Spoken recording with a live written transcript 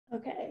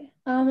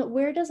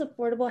Where does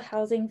affordable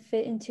housing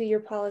fit into your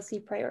policy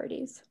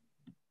priorities?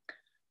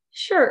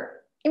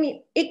 Sure. I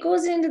mean, it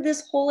goes into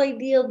this whole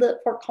idea that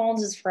Fort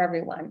Collins is for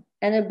everyone.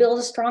 And to build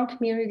a strong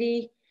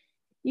community,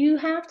 you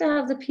have to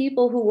have the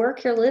people who work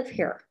here live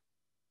here.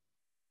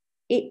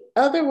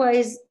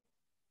 Otherwise,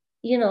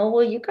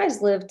 well, you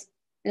guys lived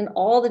in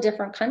all the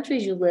different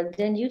countries you lived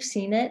in. You've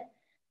seen it.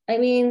 I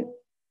mean,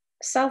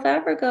 South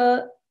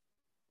Africa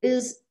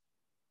is,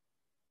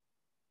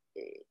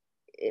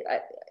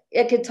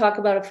 I could talk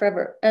about it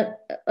forever.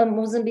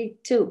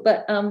 Mozambique too.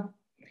 But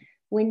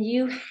when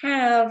you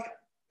have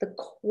the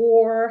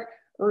core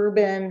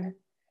urban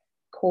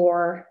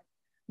core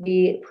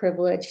be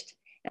privileged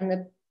and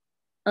the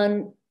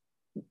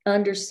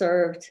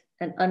underserved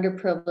and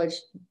underprivileged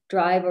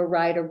drive or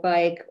ride or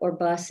bike or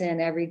bus in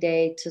every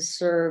day to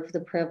serve the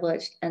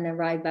privileged and then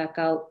ride back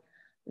out,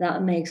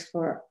 that makes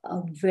for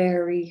a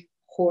very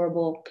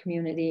horrible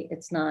community.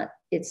 It's not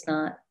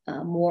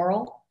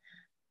moral,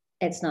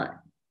 it's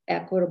not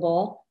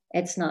equitable,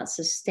 it's not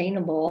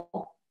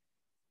sustainable.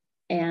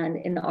 And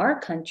in our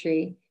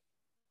country,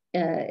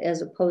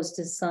 as opposed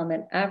to some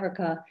in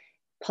Africa,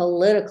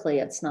 politically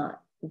it's not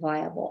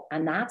viable.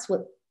 And that's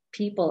what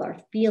people are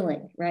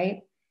feeling,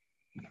 right?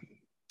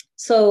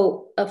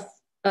 So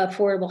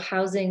affordable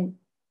housing,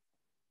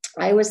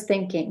 I was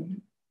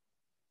thinking,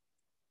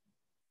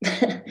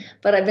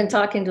 but I've been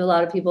talking to a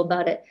lot of people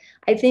about it.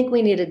 I think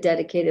we need a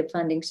dedicated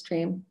funding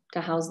stream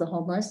to house the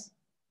homeless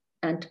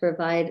and to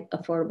provide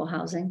affordable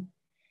housing.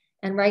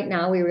 And right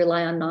now we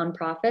rely on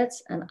nonprofits,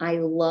 and I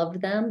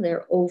love them.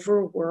 They're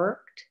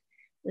overworked.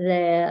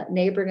 The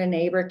Neighbor to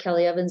Neighbor,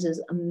 Kelly Evans,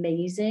 is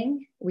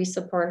amazing. We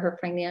support her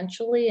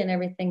financially and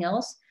everything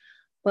else.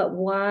 But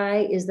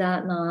why is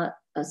that not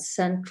a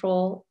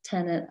central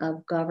tenet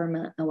of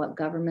government and what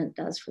government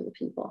does for the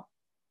people,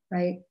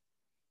 right?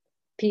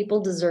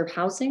 People deserve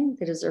housing,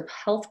 they deserve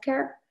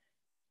healthcare,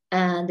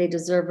 and they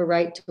deserve a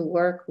right to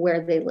work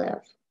where they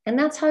live. And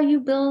that's how you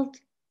build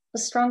a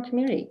strong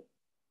community.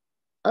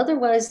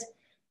 Otherwise,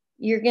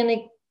 you're going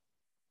to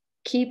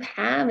keep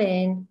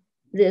having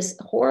this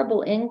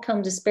horrible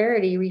income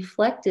disparity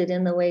reflected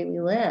in the way we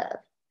live.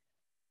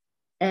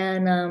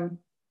 And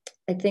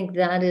I think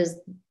that is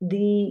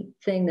the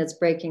thing that's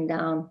breaking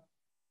down.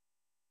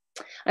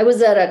 I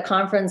was at a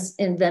conference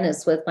in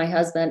Venice with my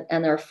husband,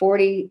 and there are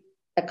 40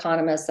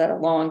 economists at a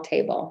long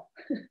table.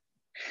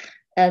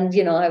 And,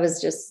 I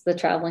was just the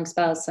traveling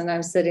spouse, and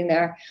I'm sitting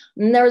there.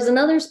 And there was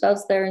another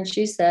spouse there, and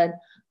she said,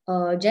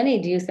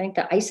 Jeni, do you think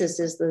that ISIS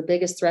is the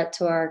biggest threat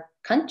to our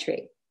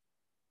country?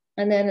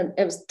 And then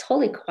it was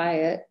totally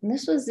quiet. And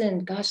this was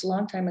a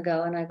long time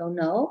ago. And I go,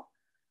 no.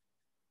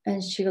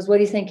 And she goes, what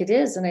do you think it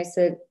is? And I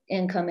said,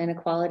 income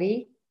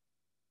inequality.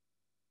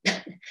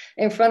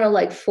 In front of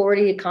like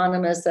 40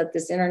 economists at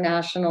this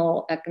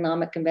international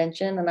economic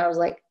convention. And I was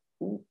like,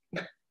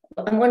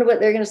 I wonder what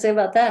they're going to say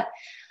about that.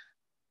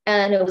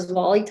 And it was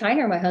Wally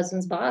Tyner, my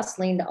husband's boss,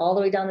 leaned all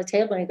the way down the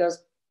table and he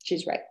goes,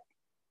 she's right.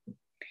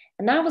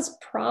 And that was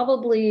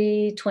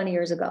probably 20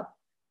 years ago.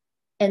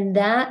 And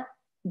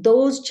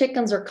those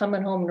chickens are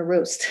coming home to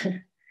roost.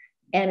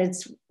 And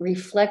it's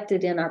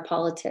reflected in our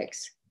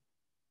politics.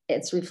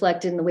 It's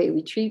reflected in the way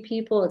we treat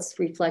people. It's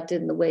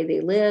reflected in the way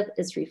they live.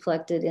 It's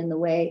reflected in the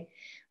way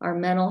our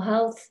mental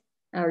health,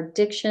 our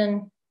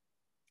addiction.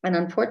 And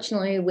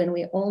unfortunately, when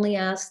we only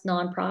ask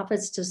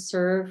nonprofits to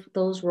serve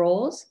those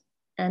roles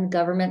and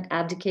government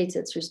abdicates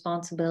its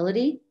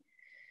responsibility,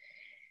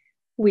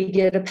 we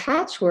get a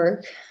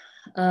patchwork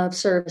of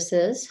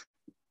services.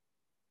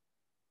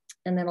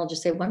 And then I'll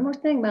just say one more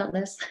thing about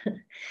this.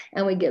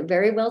 And we get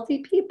very wealthy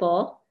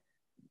people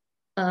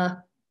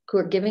who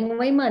are giving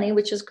away money,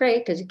 which is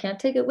great because you can't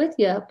take it with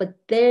you. But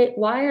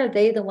why are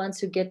they the ones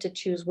who get to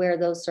choose where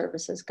those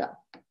services go?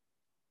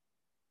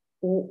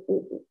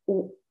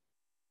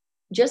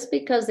 Just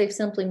because they've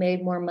simply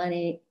made more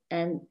money,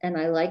 and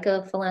I like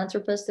a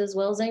philanthropist as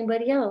well as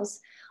anybody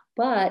else.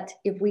 But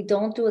if we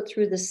don't do it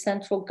through the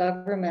central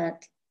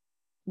government,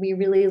 we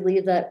really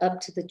leave that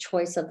up to the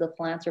choice of the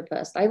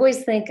philanthropist. I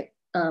always think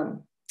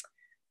of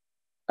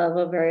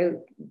a very,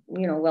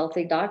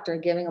 wealthy doctor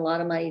giving a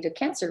lot of money to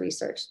cancer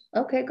research.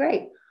 Okay,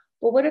 great.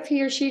 Well, what if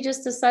he or she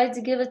just decides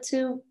to give it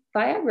to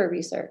Viagra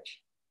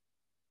research?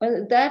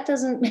 Well, that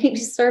doesn't maybe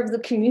serve the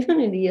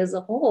community as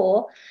a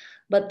whole,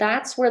 but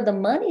that's where the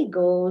money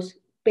goes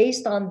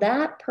based on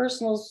that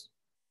person's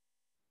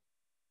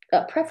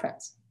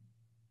preference.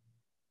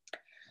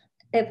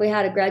 If we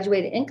had a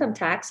graduated income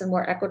tax and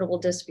more equitable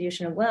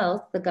distribution of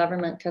wealth, the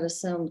government could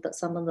assume that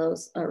some of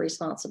those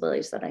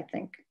responsibilities that I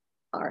think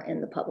are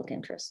in the public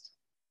interest.